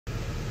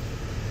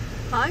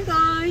Hi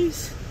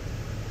guys,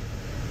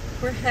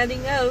 we're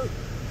heading out.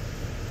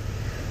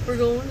 We're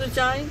going to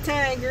Giant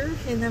Tiger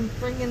and I'm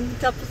bringing a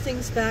couple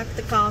things back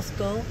to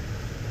Costco.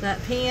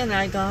 That pan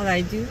I got, I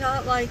do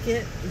not like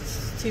it.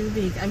 It's too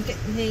big. I'm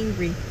getting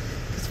angry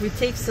because it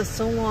takes us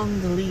so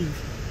long to leave.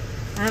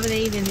 I haven't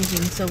ate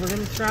anything, so we're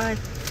going to try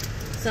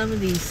some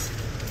of these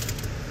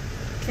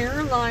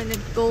Carolina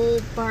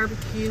Gold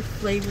barbecue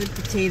flavored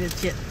potato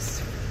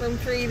chips from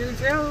Trader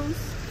Joe's.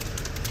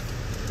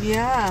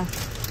 Yeah.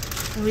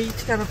 We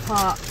each got a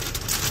pop.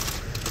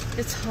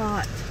 It's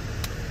hot.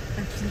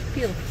 I can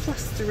feel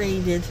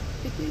frustrated.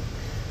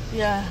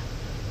 Yeah.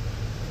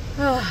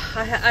 Oh,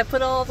 I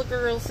put all the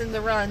girls in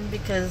the run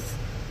because,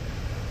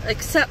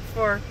 except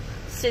for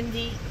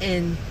Cindy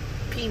and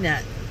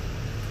Peanut.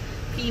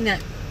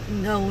 Peanut,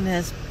 known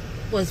as,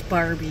 was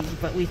Barbie,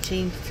 but we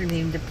changed her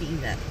name to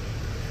Peanut.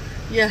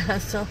 Yeah,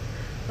 so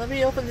let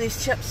me open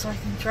these chips so I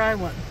can try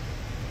one.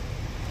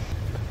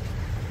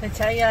 I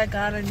tell you, I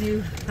got a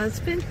new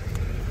husband.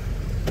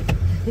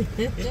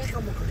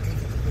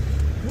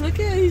 Look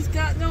at, he's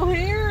got no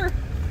hair.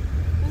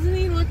 Doesn't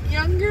he look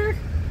younger?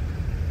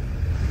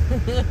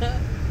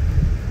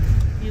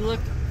 You look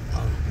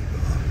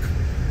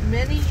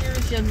many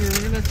years younger.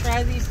 We're gonna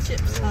try these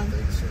chips, I don't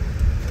think so.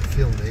 I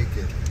feel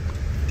naked.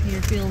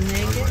 You feel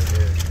naked? On my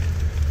head.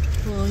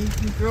 Well, you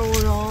can grow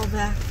it all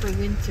back for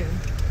winter.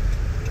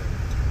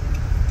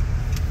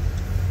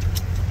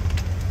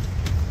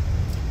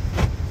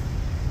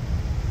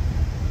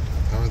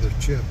 How are the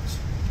chips?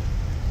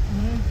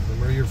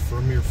 Remember you're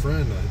from your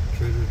friend at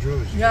Trader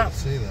Joe's. You gotta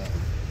say that.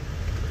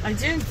 I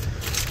do.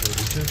 Oh,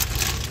 did you?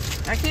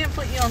 I can't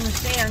put you on the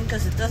stand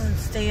because it doesn't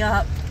stay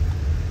up.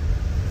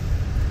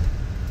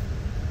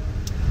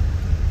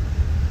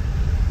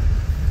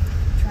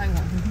 Try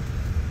one.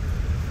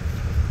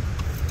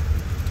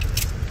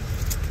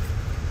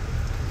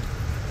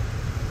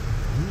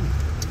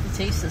 You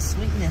taste the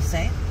sweetness,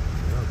 eh? Yeah,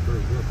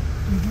 pretty good.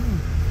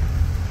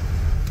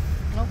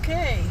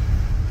 Okay.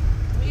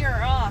 We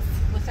are off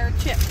with our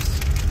chips.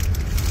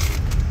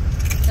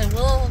 And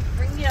we'll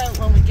bring you out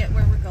when we get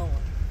where we're going.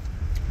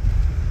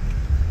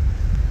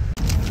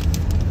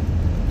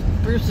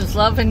 Bruce is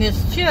loving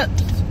his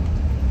chips.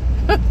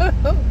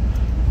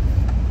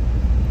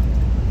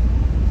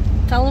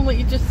 Tell him what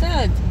you just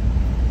said.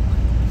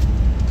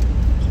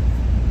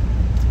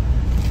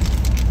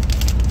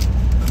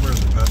 Remember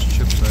the best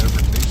chips I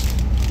ever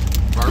tasted?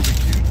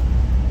 Barbecue.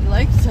 You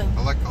like them? I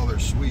like how they're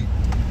sweet.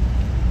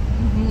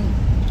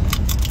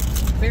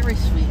 Very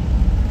sweet.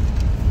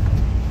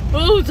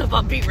 Oh, it's a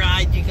bumpy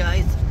ride, you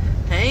guys.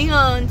 Hang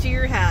on to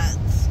your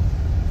hats.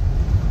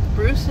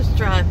 Bruce is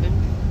driving.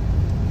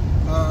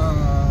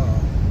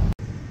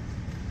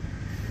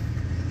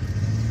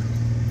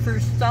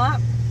 First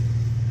stop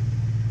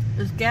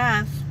is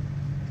gas.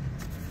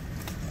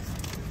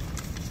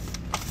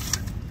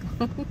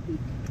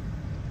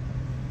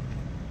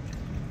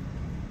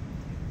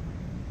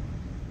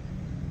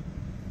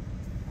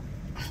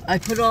 I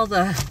put all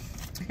the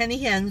henny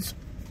hens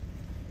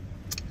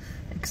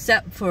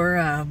except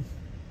for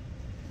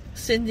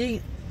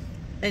Cindy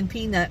and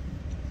Peanut.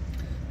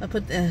 I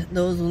put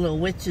those little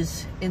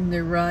witches in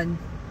their run.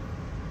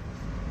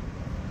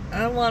 I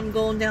don't want them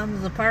going down to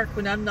the park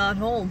when I'm not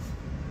home.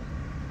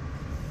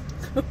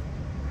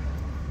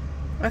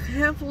 I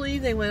can't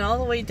believe they went all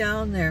the way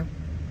down there.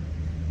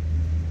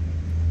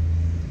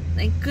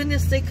 Thank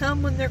goodness they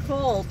come when they're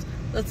cold.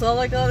 That's all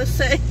I gotta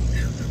say.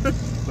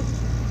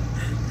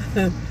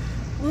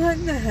 What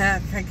in the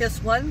heck? I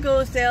guess one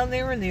goes down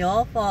there and they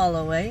all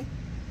follow, eh?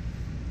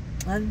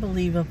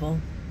 Unbelievable.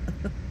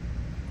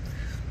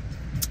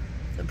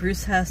 So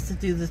Bruce has to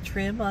do the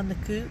trim on the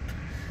coupe.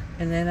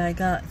 And then I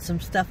got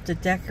some stuff to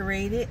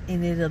decorate it.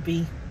 And it'll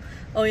be...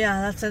 Oh yeah,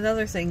 that's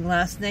another thing.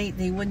 Last night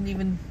they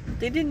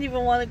didn't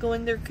even want to go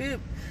in their coupe.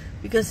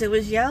 Because it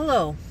was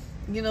yellow.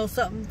 You know,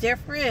 something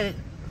different.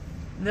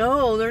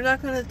 No, they're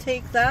not going to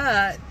take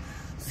that.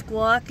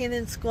 Squawking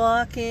and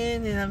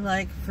squawking. And I'm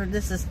like,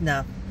 this is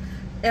enough.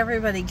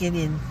 Everybody get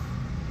in.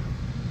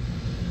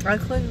 I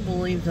couldn't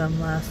believe them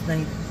last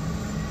night.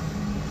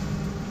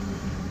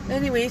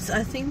 Anyways,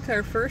 I think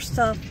our first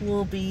stop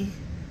will be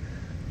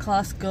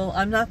Costco.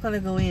 I'm not going to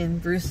go in.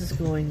 Bruce is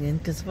going in.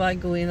 Because if I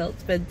go in, I'll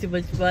spend too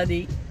much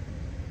money.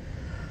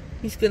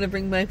 He's going to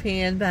bring my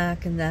pan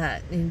back and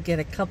that. And get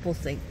a couple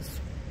things.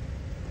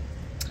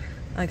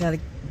 I got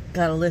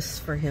a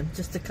list for him.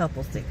 Just a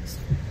couple things.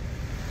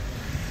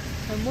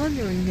 I'm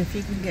wondering if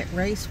you can get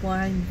rice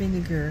wine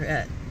vinegar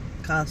at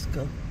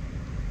Costco.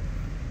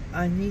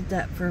 I need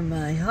that for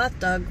my hot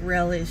dog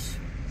relish.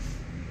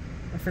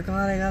 I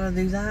forgot I gotta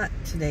do that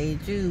today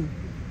too.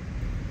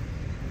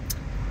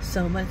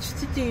 So much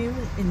to do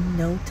and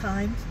no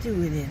time to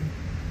do it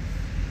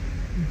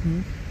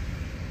in.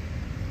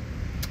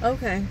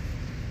 Okay.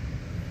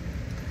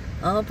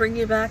 I'll bring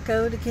you back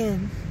out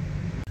again.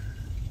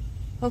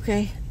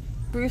 Okay.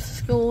 Bruce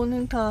is going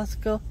in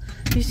Costco.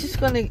 He's just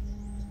gonna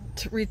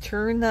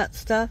return that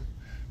stuff.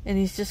 And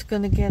he's just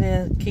gonna get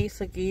a case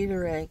of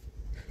Gatorade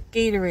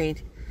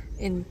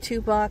in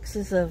 2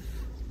 boxes of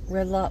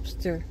Red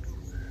Lobster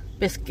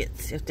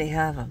biscuits if they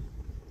have them.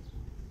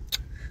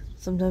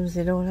 Sometimes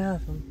they don't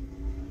have them.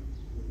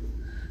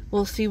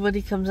 We'll see what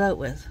he comes out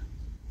with.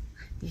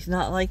 He's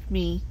not like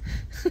me.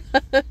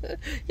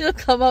 He'll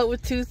come out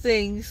with 2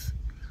 things.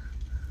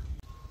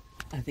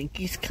 I think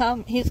he's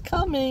coming.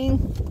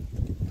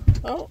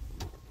 Oh.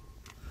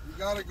 You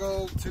gotta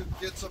go to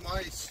get some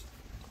ice.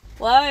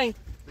 Why?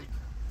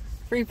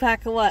 Free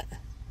pack of what?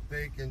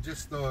 Bacon,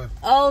 just the...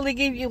 Oh, they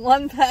gave you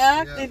 1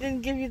 pack? Yeah. They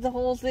didn't give you the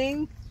whole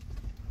thing?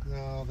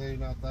 No, they're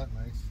not that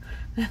nice.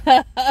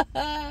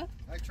 I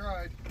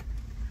tried.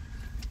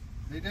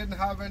 They didn't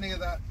have any of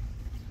that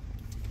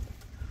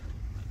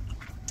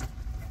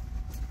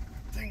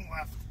thing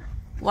left.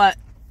 What?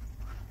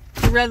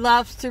 The Red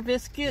Lobster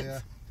biscuits? Yeah.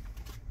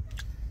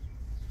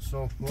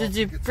 So, did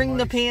you bring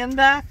the pan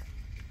back?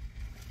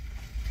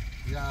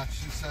 Yeah,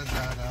 she said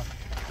that.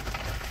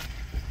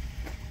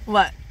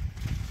 What?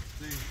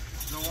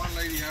 The one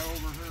lady, I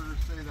overheard her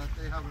say that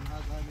they haven't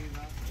had any of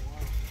that in a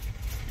while.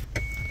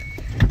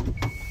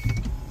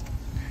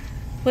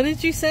 What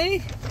did you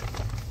say?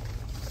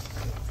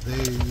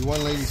 The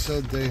one lady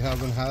said they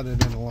haven't had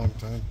it in a long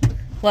time.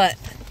 What?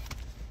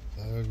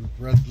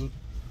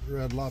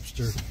 Red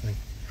Lobster thing.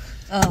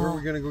 Oh. Where are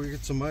we gonna go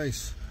get some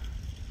ice?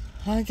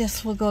 I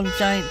guess we'll go to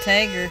Giant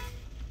Tiger.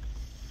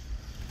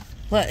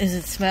 What, does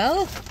it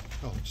smell?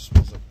 Oh, it just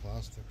smells like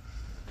plastic.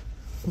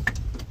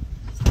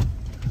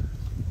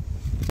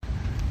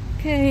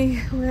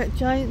 Okay, we're at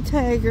Giant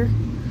Tiger.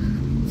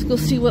 Let's go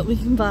see what we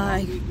can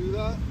buy. Can you do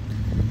that?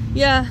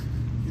 Yeah.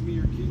 Give me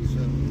your keys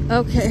then.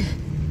 Okay.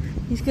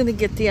 He's gonna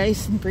get the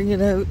ice and bring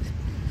it out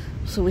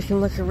so we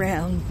can look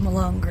around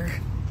longer.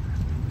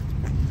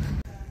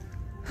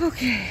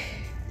 Okay.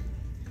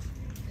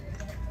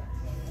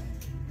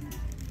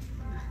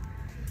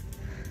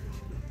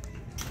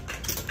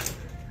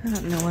 I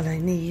don't know what I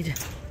need.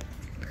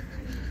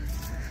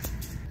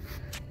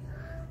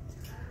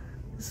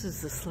 This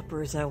is the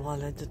slippers I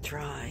wanted to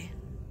try.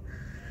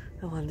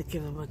 I wanted to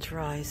give them a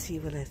try, see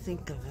what I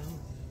think of them.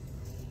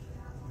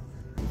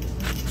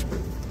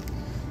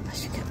 I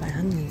should get my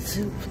onion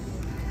soup.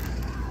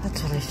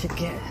 That's what I should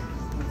get.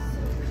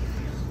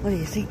 What do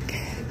you think?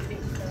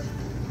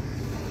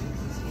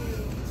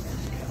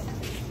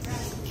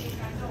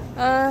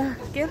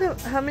 Get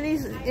it. How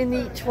many's in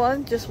each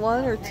one? Just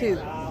 1 or 2?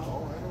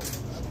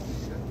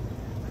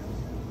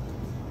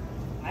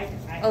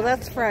 Oh,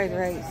 that's fried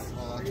rice.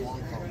 Oh, that's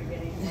one cup.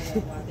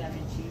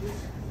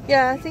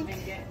 Yeah, I think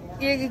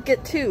you could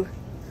get 2.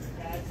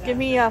 Give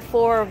me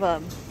 4 of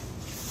them.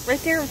 Right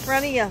there in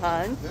front of you,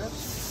 hon.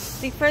 This?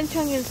 The French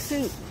onion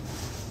soup.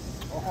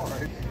 All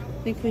right.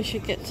 Think we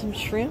should get some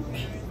shrimp? No,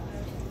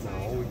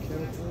 we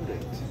can't afford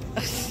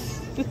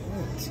it.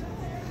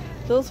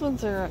 Those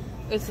ones are,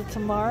 is it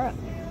tomorrow?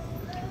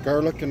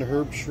 Garlic and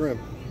herb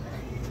shrimp.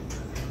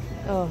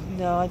 Oh,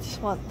 no, I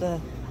just want the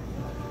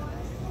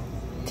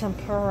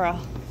tempura.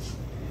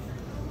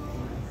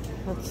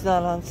 That's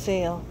not on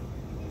sale.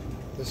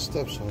 This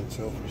stuff's on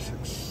sale for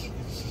six.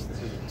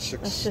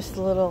 That's just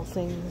little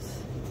things.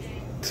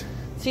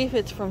 See if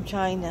it's from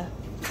China.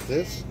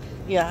 This?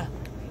 Yeah.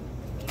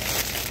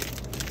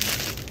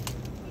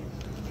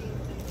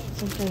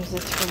 Sometimes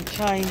it's from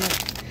China.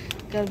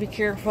 Gotta be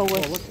careful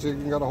with... Oh, look, it's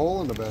even got a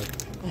hole in the bag.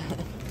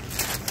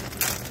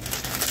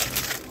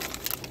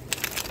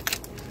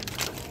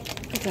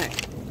 Look at that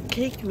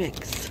cake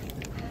mix.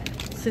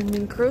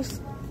 Cinnamon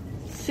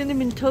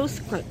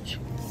toast crunch.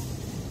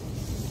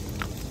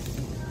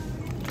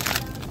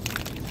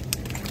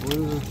 What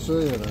does it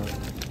say it at?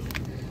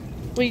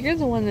 Well, you're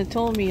the one that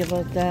told me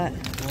about that.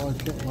 Well, I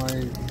can't,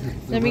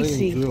 Let me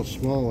see. It's real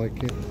small, I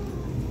can't.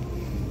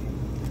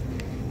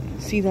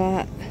 See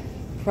that?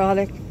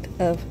 Product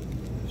of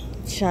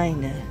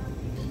China.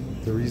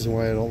 The reason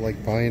why I don't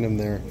like buying them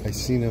there, I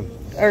seen them.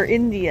 Or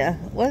India.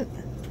 What?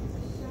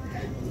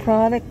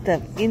 Product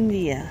of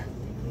India.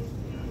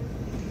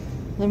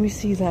 Let me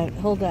see that.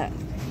 Hold that.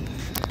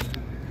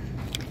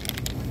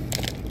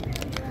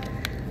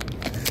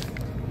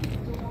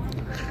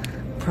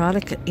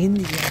 Product of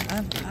India.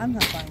 I'm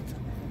not buying something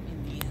from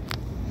India.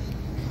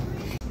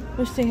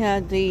 Wish they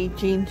had the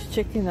Jane's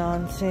chicken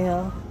on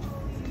sale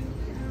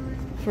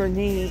for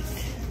Nate.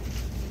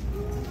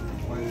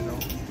 Why you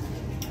don't?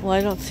 Well,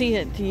 I don't see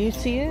it. Do you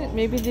see it?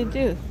 Maybe they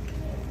do.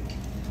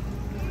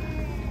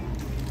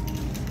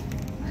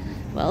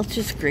 Well, it's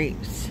just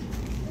grapes.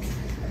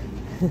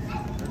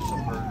 There's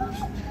some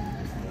burgers.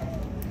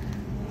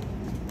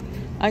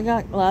 I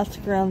got lots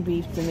of ground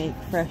beef to make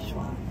fresh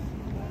ones.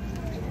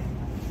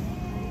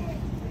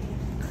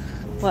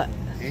 What?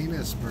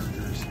 Angus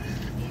burgers.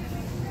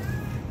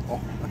 Oh,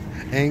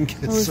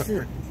 Angus.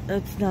 Oh,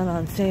 it's not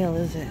on sale,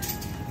 is it?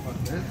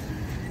 What, this?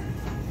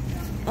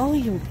 Oh,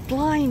 you're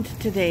blind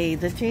today.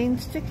 The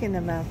Jane's chicken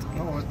I'm asking.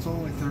 No, it's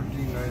only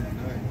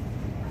 $13.99.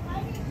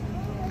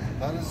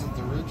 That isn't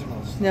the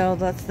original stuff. No,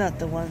 that's not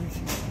the ones.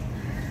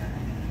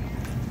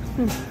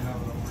 They have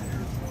it over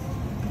here.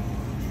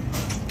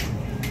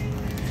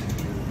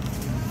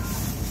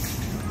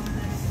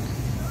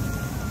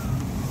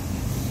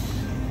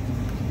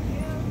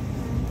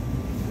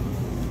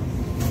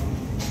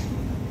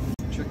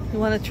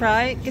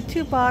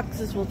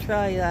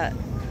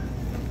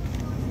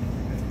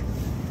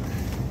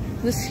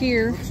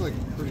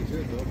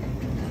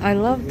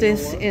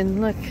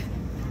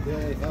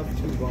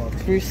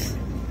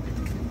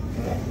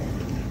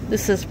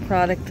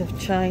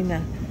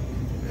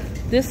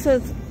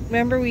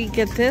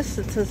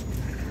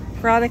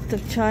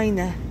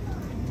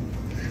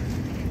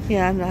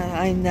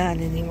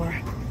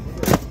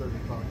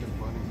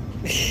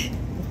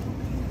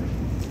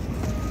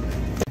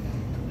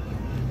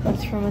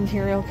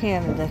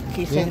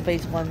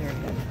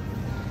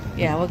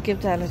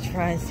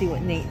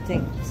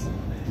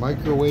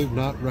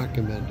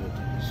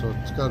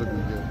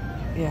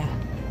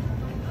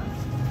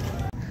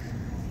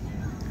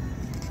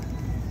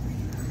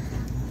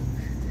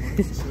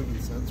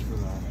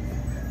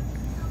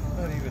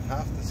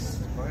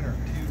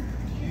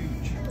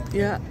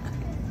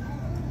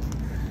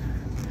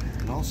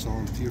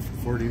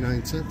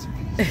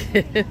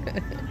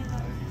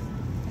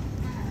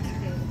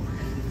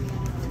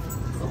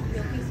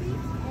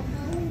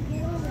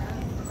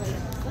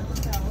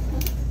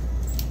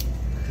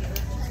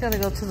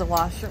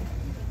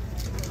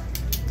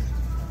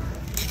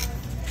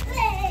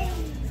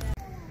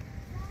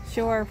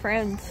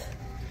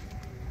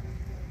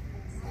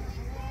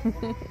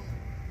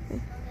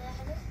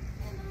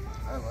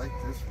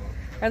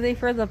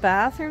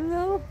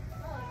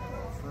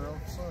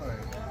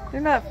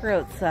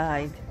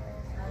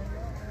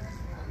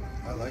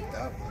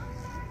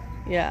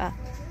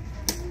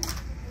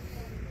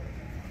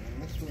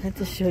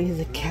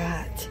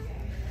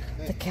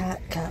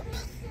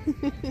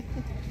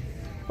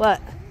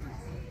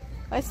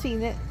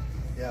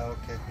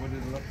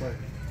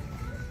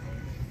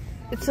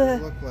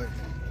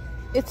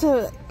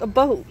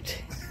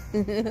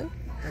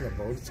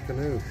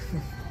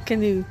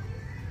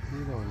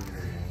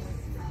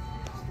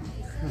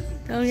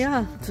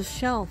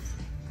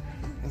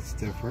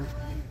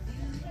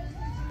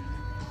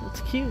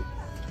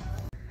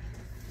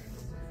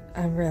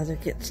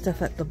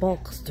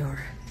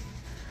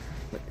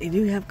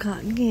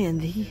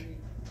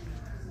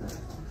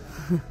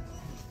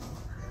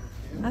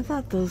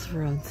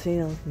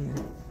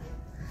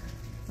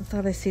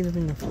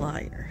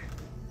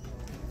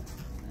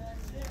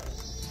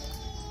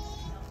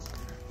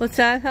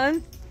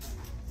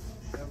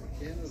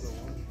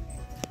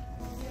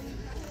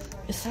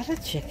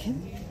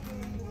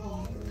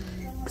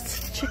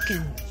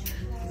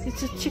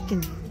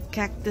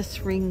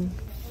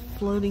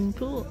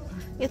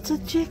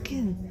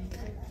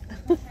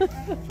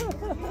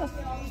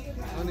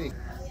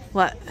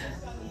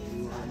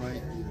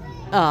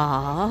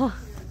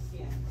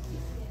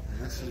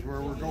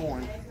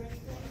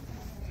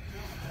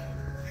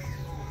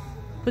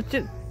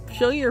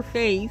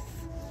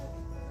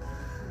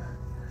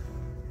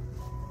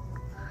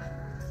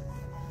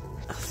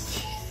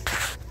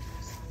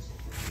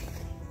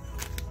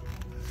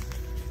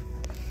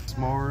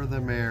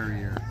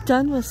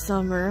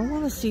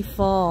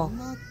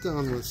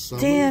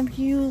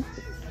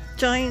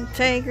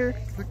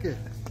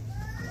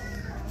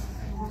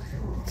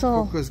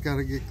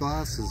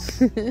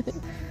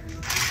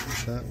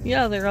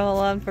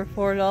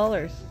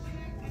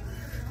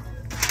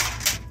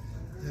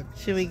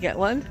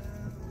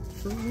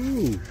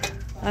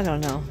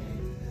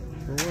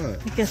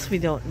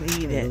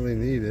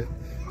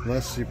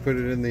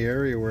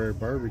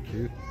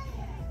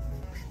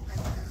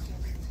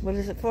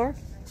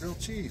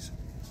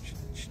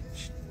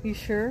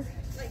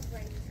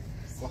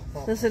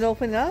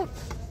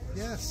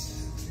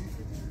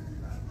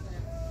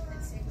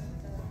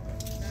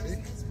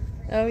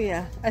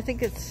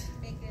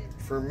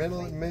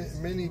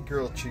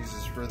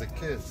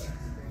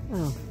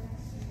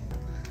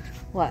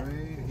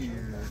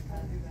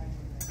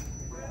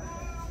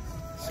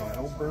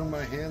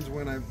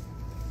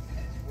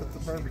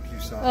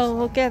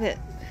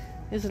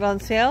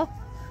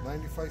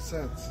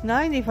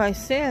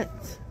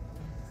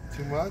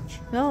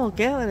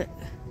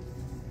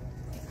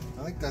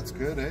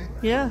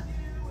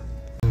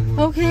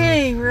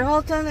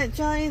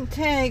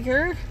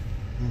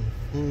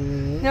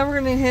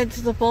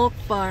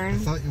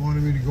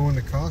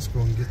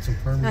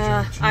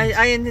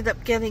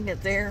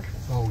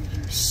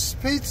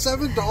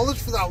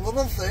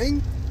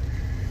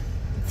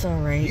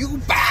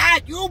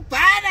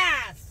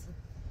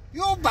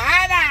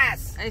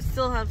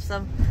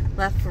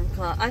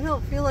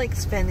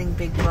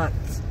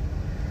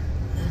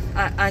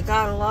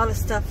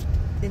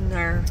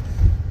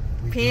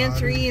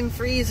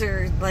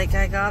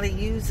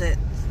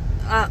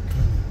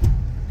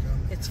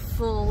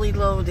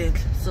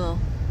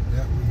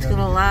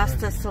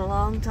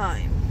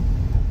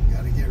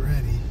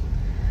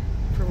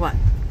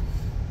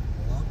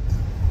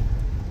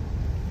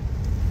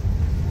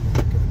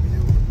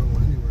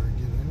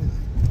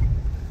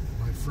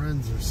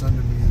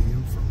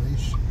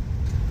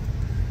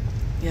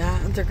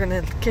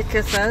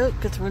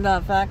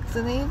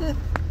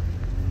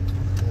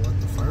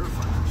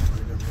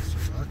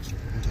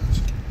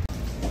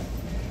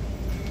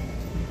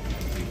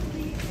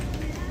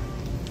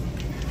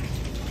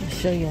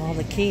 show you all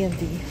the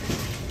candy.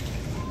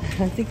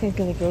 I think I'm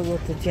gonna go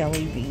with the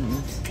jelly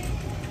beans.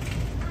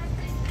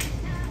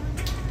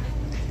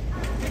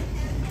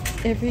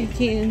 Every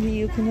candy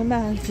you can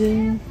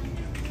imagine.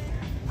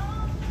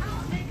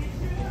 I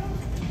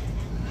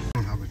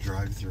don't have a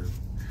drive-through.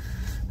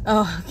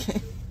 Oh,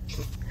 okay.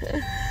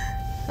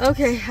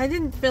 Okay, I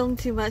didn't film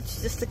too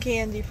much, just the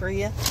candy for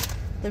you.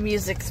 The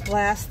music's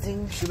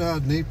blasting. Should have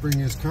had Nate bring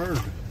his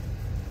card.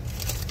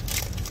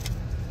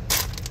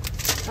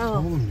 Oh.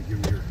 Told him to give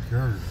me your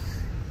card.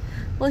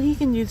 Well, he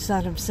can use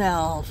that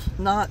himself.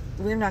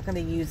 We're not going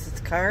to use his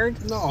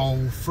card.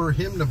 No, for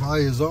him to buy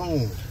his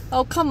own.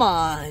 Oh, come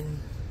on.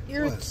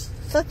 You're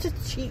such a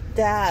cheap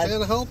dad.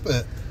 Can't help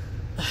it.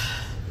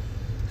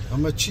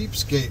 I'm a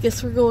cheapskate.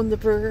 Guess we're going to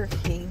Burger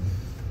King.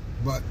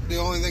 But the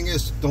only thing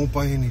is, don't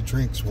buy any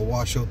drinks. We'll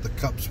wash out the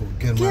cups. We'll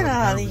get them Get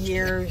out of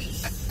here.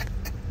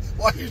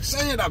 Why you're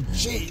saying I'm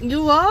cheap?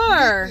 You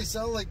are. You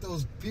sound like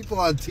those people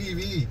on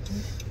TV.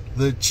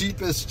 The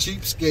cheapest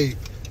cheapskate.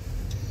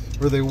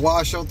 Where they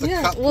wash out the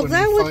cup. Well, when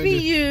that they would find be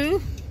it.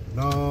 you.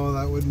 No,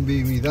 that wouldn't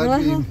be me.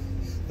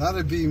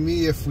 That'd be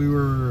me if we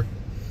were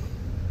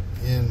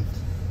in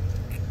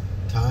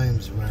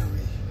times where we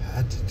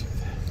had to do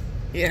that.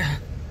 Yeah.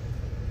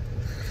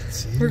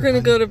 See, we're going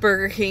to go to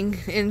Burger King,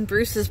 and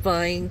Bruce is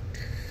buying.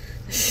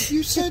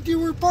 You said you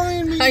were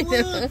buying me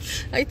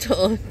lunch. I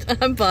know.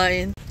 I'm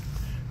buying.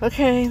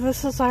 Okay,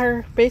 this is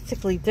our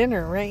basically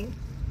dinner, right?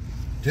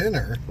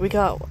 Dinner? We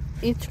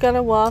each got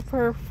a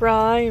Whopper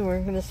fry, and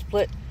we're going to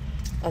split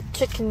a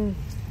chicken.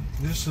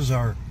 This is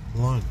our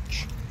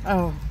lunch.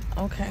 Oh,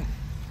 okay.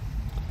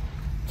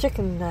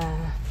 Chicken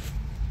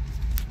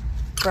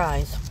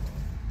fries.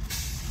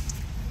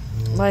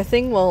 My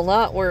thing will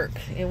not work.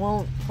 It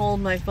won't hold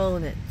my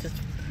phone. It just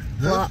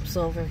flops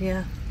over.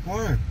 Yeah.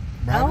 Why?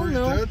 I don't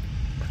know. Dead?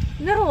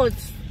 No, it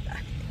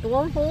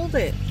won't hold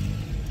it.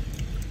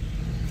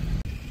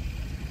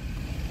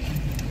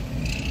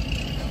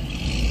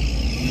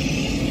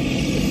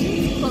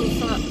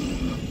 Close up.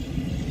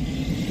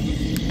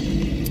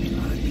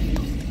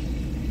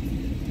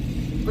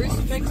 Bruce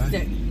fixed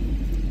it.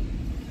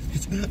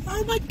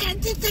 Oh my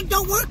God, this thing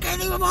don't work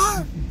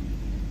anymore.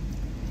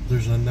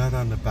 There's a nut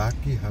on the back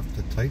you have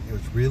to tighten.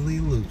 It's really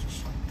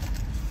loose.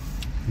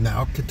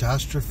 Now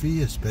catastrophe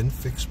has been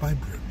fixed by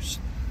Bruce.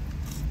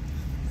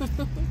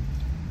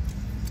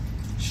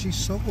 She's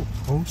so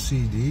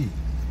OCD.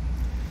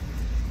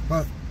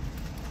 But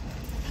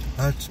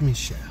that's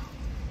Michele.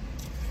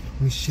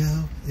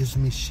 Michele is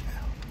Michele.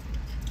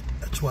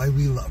 That's why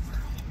we love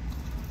her.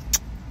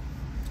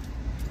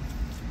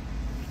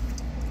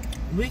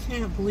 We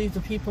can't believe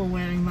the people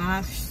wearing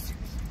masks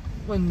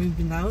when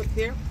moving out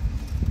here.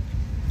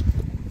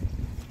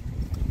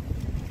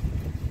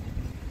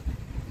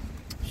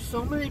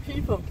 So many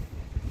people.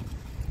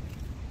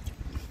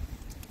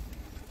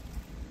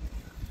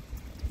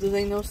 Do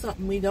they know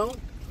something we don't?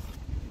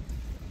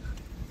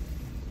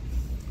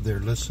 They're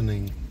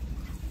listening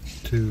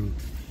to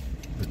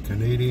the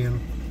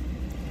Canadian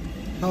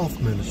Health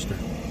Minister.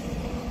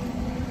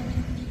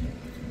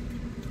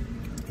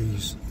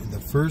 He's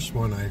the first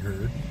one I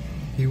heard.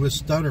 He was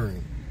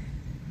stuttering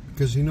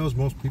because he knows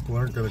most people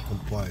aren't going to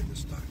comply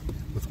this time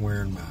with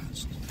wearing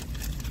masks.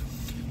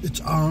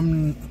 It's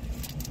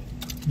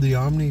the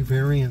Omni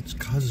variant's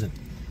cousin.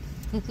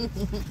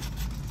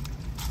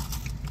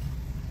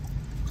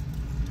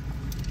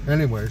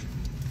 Anyways,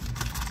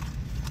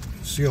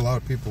 see a lot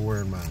of people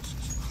wearing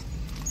masks.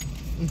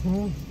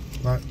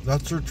 But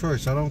that's their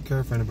choice. I don't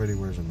care if anybody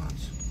wears a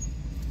mask.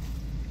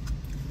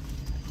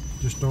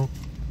 Just don't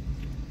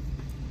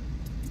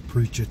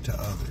preach it to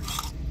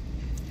others.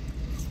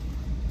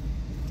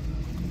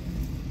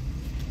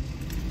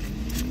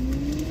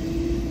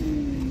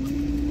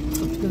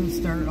 It's going to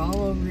start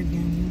all over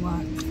again. You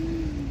watch.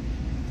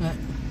 But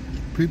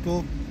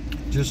People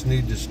just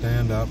need to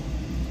stand up.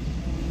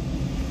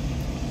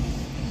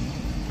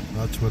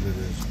 That's what it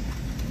is.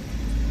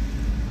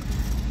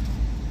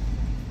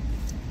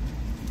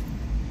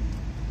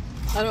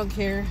 I don't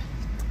care.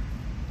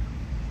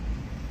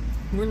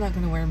 We're not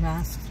going to wear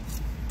masks.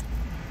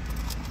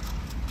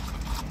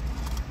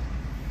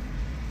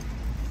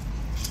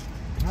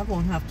 I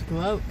won't have to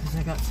go out because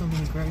I got so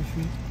many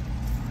groceries.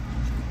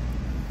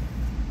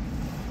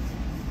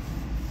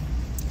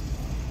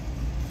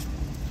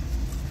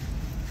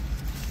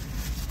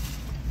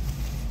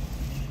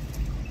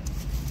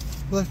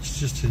 Let's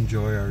just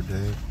enjoy our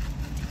day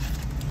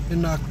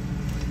and not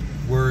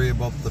worry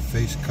about the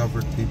face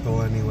covered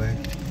people anyway.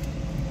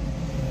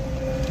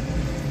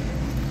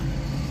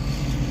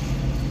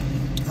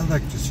 I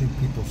like to see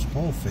people's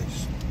whole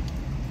face.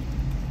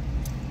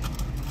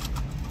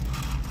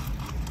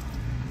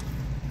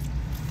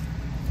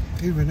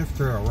 Even if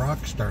they're a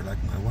rock star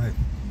like my wife.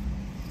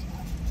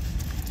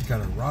 She's got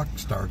her rock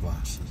star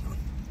glasses on.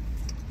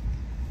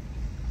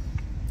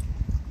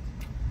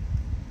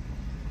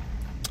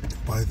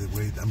 By the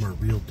way, them are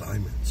real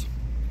diamonds.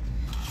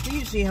 We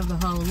usually have the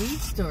Halloween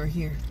store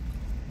here.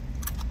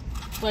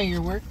 By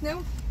your work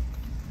now?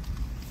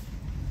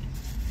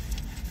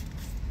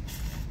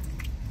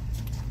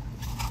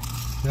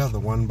 Yeah, the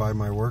one by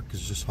my work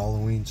is just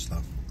Halloween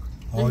stuff.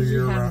 All And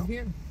year you have it round.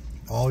 here.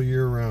 All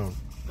year round.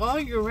 All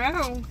year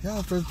round. Yeah,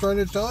 that's what I'm trying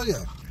to tell you.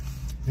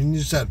 And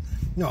you said,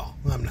 no,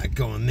 I'm not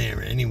going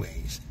there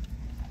anyways.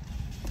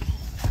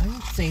 I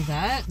didn't say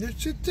that.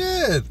 Yes, you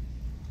did.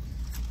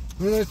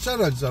 When I said,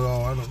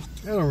 oh, I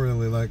don't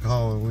really like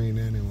Halloween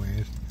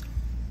anyways.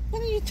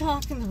 What are you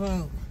talking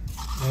about?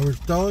 I was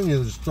telling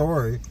you the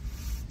story,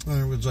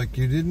 and it was like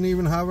you didn't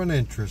even have an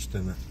interest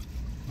in it.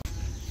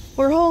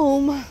 We're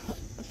home.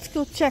 Let's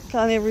go check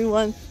on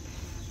everyone.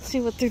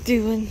 See what they're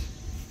doing.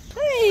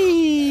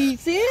 Hey,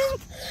 Sin.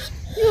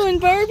 You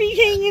and Barbie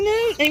hanging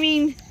out? I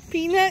mean,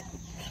 Peanut.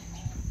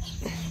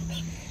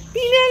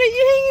 Peanut, are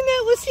you hanging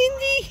out with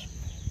Cindy?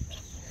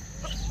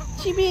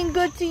 She being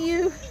good to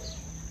you?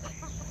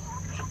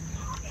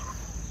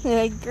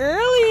 Hey,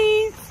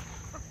 girlies.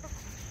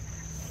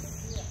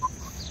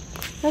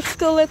 Let's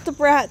go let the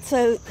brats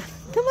out.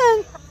 Come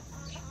on.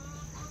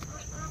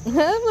 Come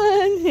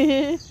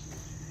on.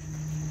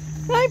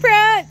 Hi,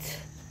 brats.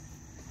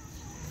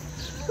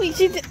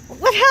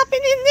 What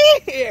happened in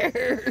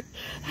there?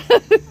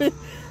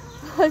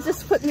 I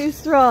just put new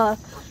straw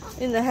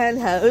in the hen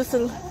house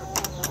and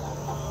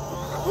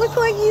look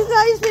like you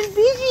guys been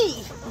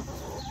busy.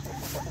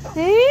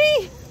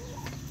 Hey?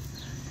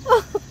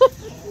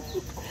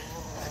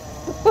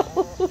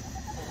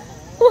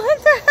 What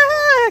the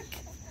heck?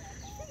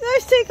 You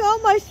guys take all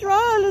my straw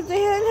out of the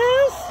hen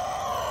house?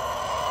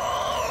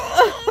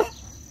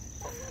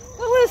 I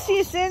want to see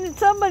you sending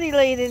somebody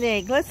laid an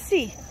egg. Let's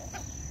see.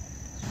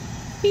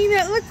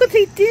 Peanut, look what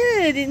they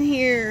did in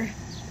here.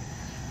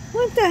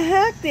 What the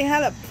heck? They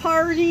had a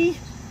party.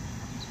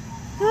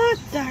 Oh,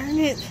 darn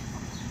it.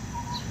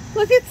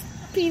 Look at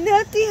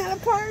Peanut. They had a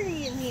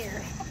party in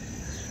here.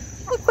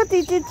 Look what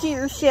they did to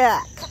your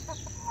shack.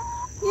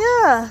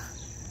 Yeah.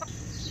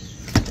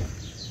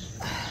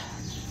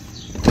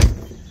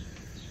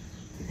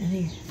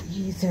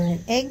 Is there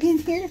an egg in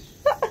here?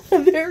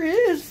 There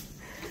is.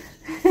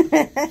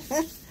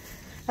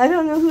 I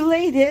don't know who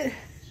laid it,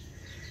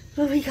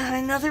 but we got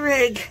another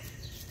egg.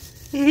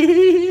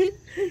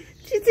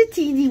 Just a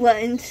teeny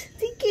one.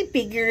 They get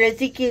bigger as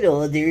they get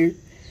older.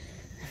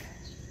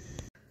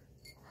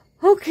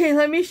 Okay,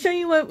 let me show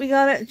you what we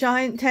got at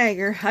Giant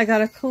Tiger. I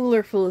got a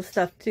cooler full of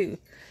stuff too.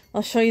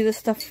 I'll show you the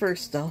stuff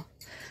first though.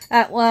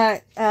 At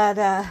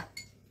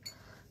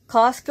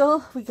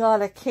Costco, we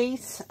got a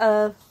case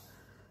of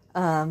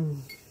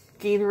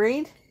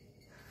Gatorade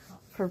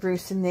for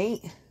Bruce and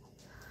Nate.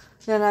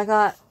 Then I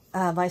got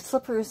my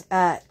slippers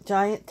at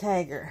Giant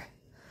Tiger.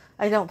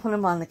 I don't put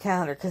them on the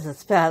counter because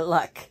it's bad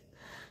luck.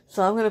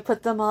 So I'm going to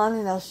put them on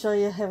and I'll show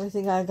you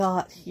everything I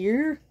got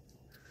here.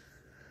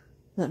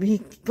 Let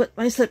me put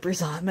my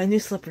slippers on, my new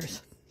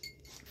slippers.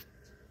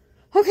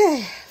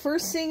 Okay,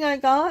 first thing I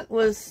got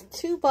was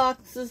 2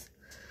 boxes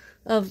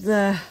of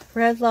the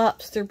Red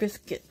Lobster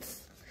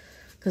biscuits.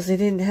 Because they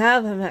didn't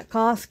have them at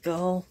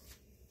Costco.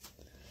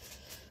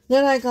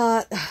 Then I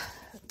got,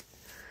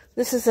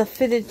 this is a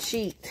fitted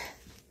sheet.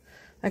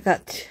 I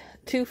got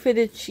 2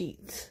 fitted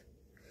sheets.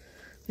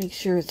 Make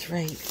sure it's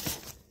right.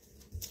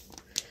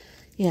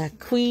 Yeah,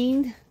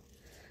 queen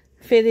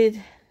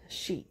fitted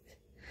sheet.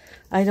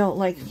 I don't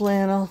like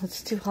flannel.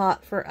 It's too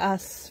hot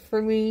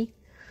for me.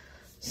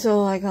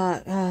 So I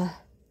got,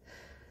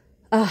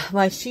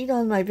 my sheet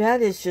on my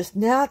bed is just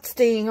not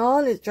staying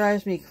on. It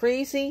drives me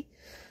crazy.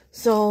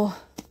 So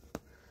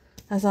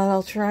I thought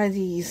I'll try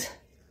these.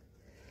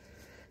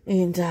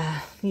 And,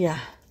 yeah.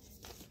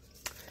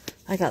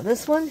 I got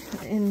this one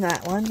and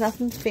that one.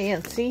 Nothing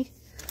fancy.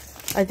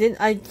 I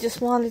just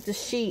wanted the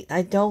sheet.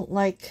 I don't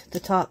like the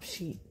top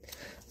sheet.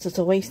 So it's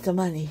a waste of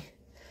money.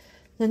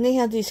 Then they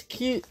had these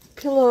cute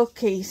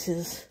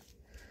pillowcases.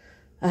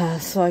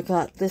 So I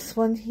got this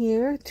one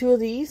here. 2 of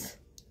these.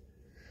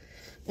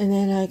 And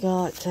then I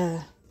got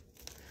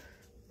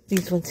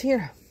these ones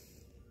here.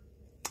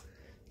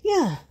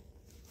 Yeah.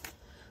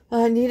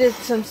 I needed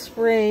some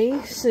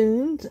spray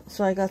soon.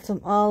 So I got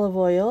some olive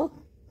oil.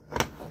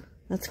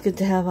 That's good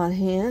to have on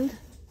hand.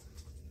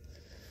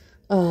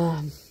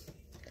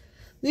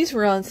 These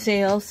were on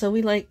sale, so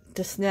we like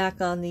to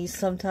snack on these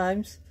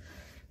sometimes.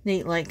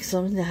 Nate likes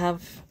them to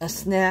have a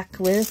snack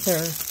with,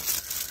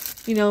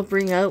 or, you know,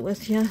 bring out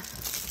with you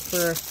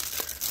for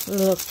a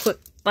little quick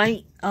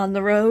bite on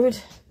the road.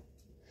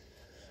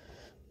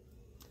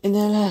 And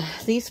then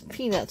these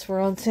peanuts were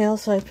on sale,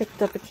 so I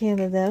picked up a can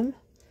of them.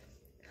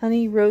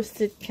 Honey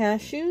roasted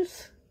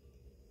cashews.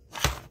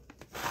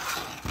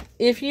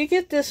 If you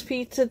get this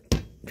pizza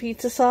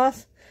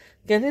sauce,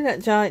 get it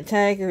at Giant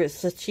Tiger.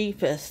 It's the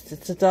cheapest.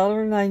 It's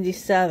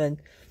 $1.97.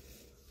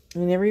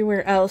 And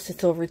everywhere else,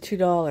 it's over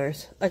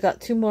 $2. I got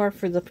 2 more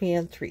for the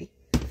pantry.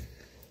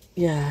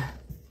 Yeah.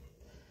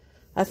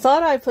 I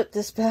thought I put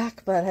this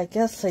back, but I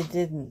guess I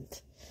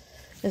didn't.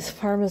 It's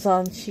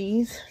Parmesan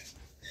cheese.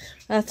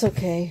 That's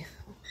okay.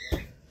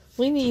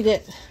 We need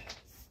it.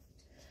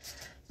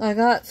 I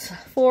got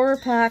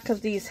 4-pack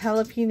of these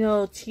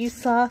jalapeno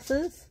cheese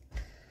sauces.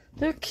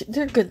 They're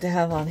good to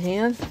have on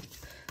hand.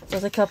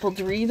 With a couple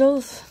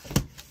Doritos.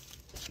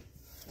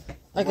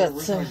 I got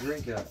Where's some. my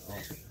drink at?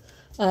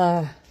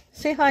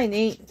 Say hi,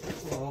 Nate.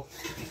 Oh.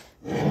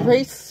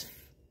 Rice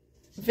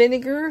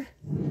vinegar.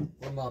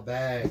 Where's my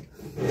bag?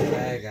 Where's my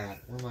bag at?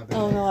 Where's my bag?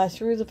 Oh no, I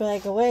threw the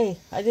bag away.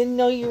 I didn't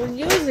know you were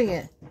using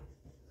it.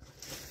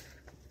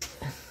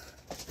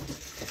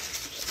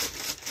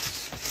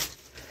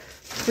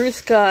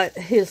 Bruce got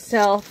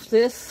himself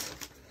this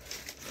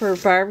for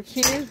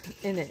barbecue,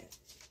 and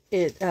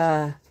it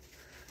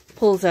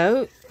pulls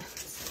out.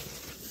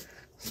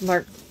 It's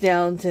marked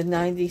down to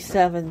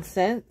 97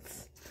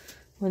 cents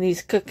when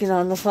he's cooking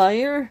on the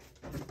fire.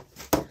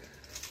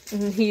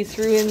 And he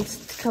threw in a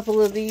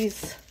couple of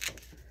these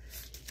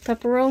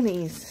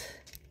pepperonis.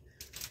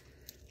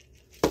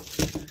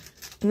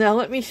 Now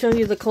let me show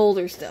you the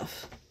colder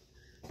stuff.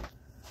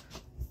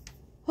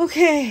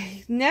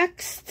 Okay,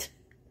 next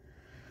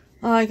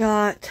I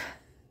got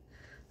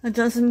a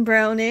dozen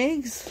brown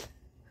eggs,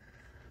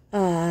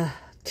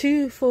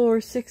 2,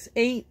 4, 6,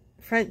 8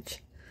 French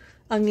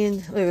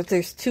onion.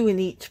 There's 2 in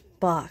each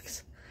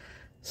box,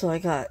 so I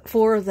got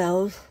 4 of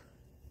those.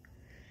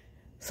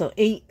 So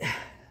 8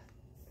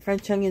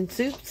 French onion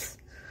soups.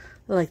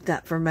 I like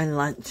that for my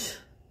lunch.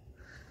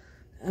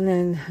 And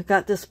then I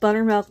got this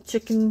buttermilk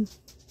chicken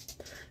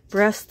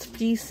breast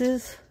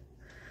pieces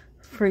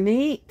for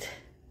Nate.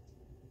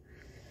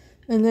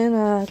 And then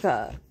I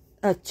got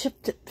a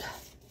chipped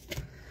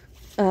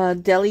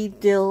deli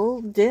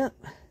dill dip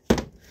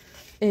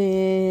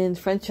and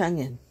French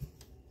onion.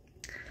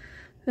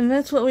 And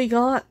that's what we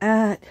got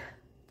at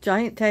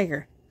Giant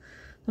Tiger.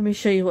 Let me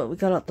show you what we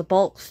got at the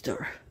bulk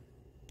store.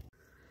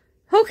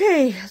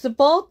 Okay, the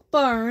bulk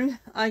barn,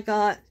 I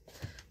got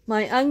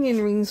my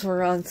onion rings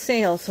were on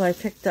sale, so I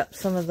picked up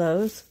some of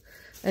those.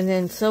 And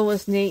then so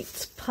was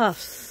Nate's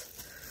puffs.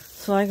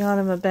 So I got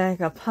him a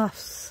bag of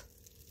puffs.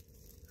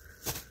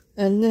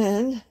 And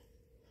then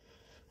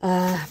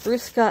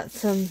Bruce got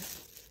some,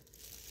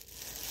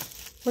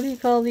 what do you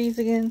call these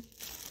again?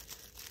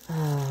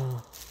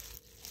 Oh,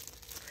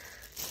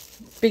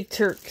 Big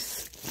Turk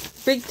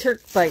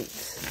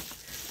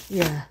bites.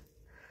 Yeah.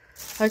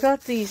 I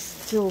got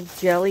these little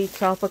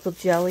tropical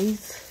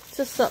jellies.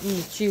 Just something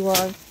to chew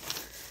on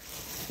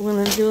when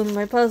I'm doing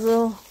my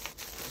puzzle.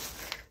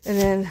 And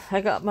then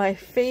I got my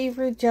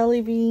favorite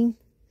jelly bean,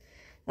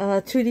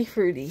 Tutti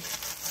Frutti.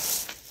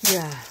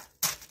 Yeah.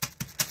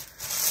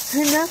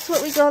 And that's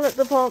what we got at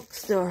the bulk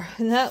store.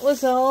 And that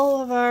was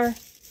all of our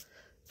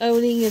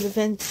outing and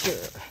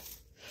adventure.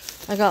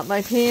 I got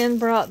my pan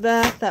brought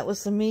back. That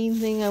was the main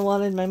thing. I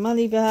wanted my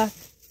money back.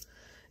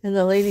 And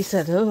the lady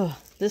said, oh,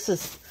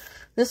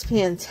 this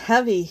pan's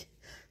heavy.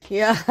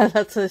 Yeah,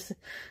 that's what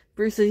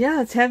Bruce said.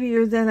 Yeah, it's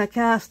heavier than a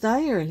cast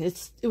iron.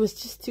 It was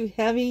just too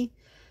heavy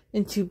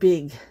and too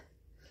big.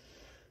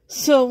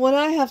 So what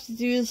I have to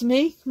do is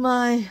make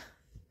my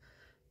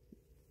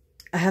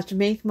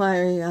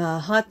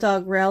hot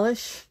dog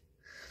relish,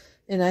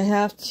 and I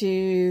have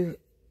to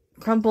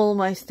crumble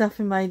my stuff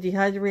in my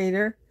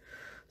dehydrator.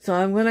 So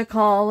I'm going to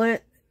call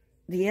it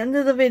the end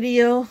of the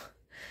video.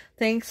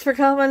 Thanks for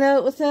coming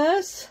out with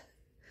us.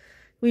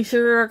 We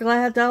sure are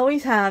glad to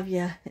always have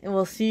you, and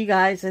we'll see you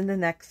guys in the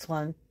next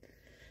one.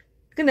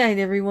 Good night,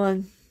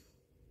 everyone.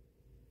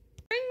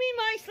 Bring me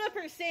my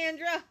slippers,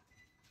 Sandra.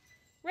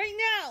 Right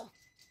now.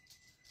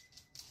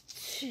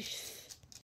 Jeez.